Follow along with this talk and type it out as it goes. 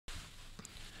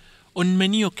On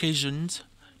many occasions,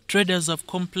 traders have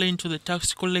complained to the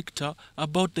tax collector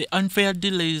about the unfair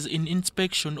delays in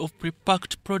inspection of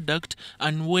pre-packed product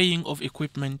and weighing of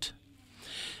equipment.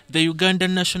 The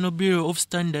Ugandan National Bureau of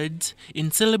Standards,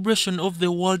 in celebration of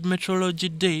the World Metrology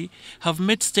Day, have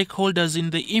met stakeholders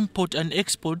in the import and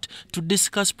export to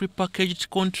discuss prepackaged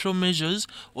control measures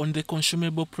on the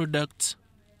consumable products.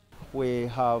 We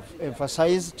have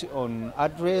emphasized on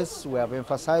address, we have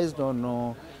emphasized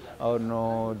on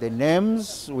the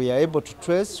names. We are able to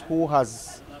trace who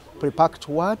has prepacked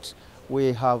what.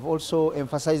 We have also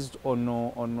emphasized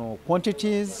on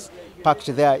quantities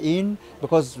packed therein,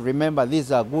 because remember,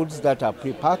 these are goods that are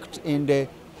prepacked in the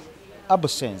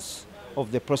absence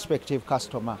of the prospective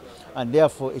customer, and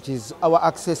therefore it is our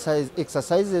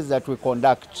exercises that we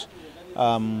conduct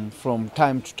from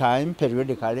time to time,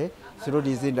 periodically, through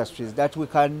these industries, that we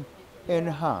can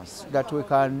enhance, that we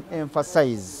can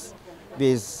emphasize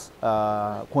these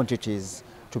quantities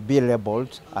to be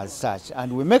labeled as such.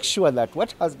 And we make sure that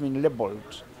what has been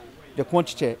labeled, the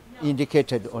quantity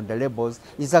indicated on the labels,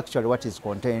 is actually what is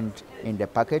contained in the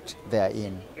packet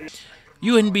therein.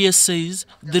 UNBS says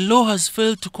the law has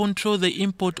failed to control the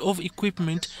import of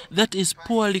equipment that is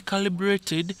poorly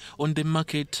calibrated on the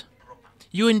market.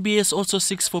 UNBS also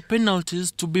seeks for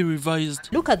penalties to be revised.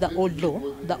 Look at the old law.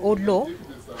 The old law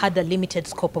had a limited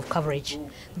scope of coverage.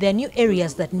 There are new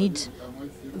areas that need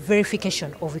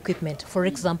verification of equipment. For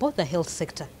example, the health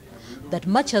sector. That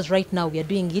much as right now we are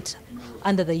doing it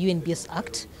under the UNBS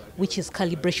Act, which is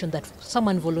calibration, that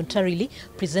someone voluntarily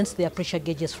presents their pressure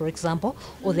gauges, for example,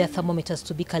 or their thermometers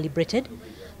to be calibrated.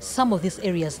 Some of these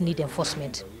areas need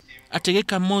enforcement.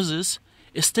 Ategeka Moses,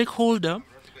 a stakeholder,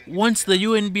 wants the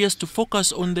UNBS to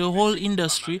focus on the whole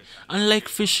industry, unlike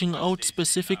fishing out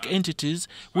specific entities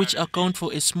which account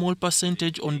for a small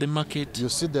percentage on the market. You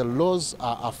see, the laws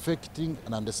are affecting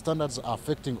and the standards are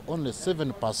affecting only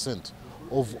 7%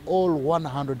 of all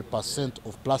 100%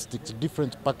 of plastics,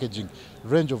 different packaging,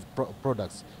 range of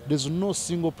products. There's no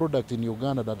single product in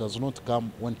Uganda that does not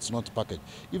come when it's not packaged.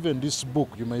 Even this book,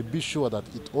 you may be sure that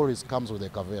it always comes with a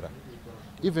kavera.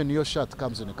 Even your shirt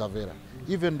comes in a kavera.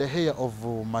 Even the hair of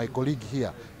my colleague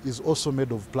here is also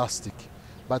made of plastic.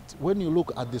 But when you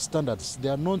look at the standards, they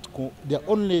are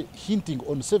only hinting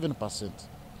on 7%.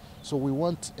 So we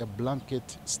want a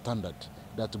blanket standard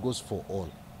that goes for all.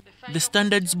 The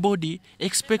standards body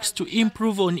expects to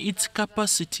improve on its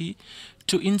capacity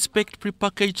to inspect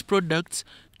prepackaged products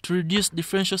to reduce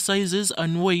differential sizes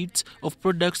and weights of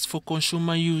products for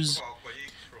consumer use.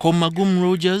 Komagum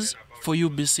Rogers for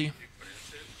UBC.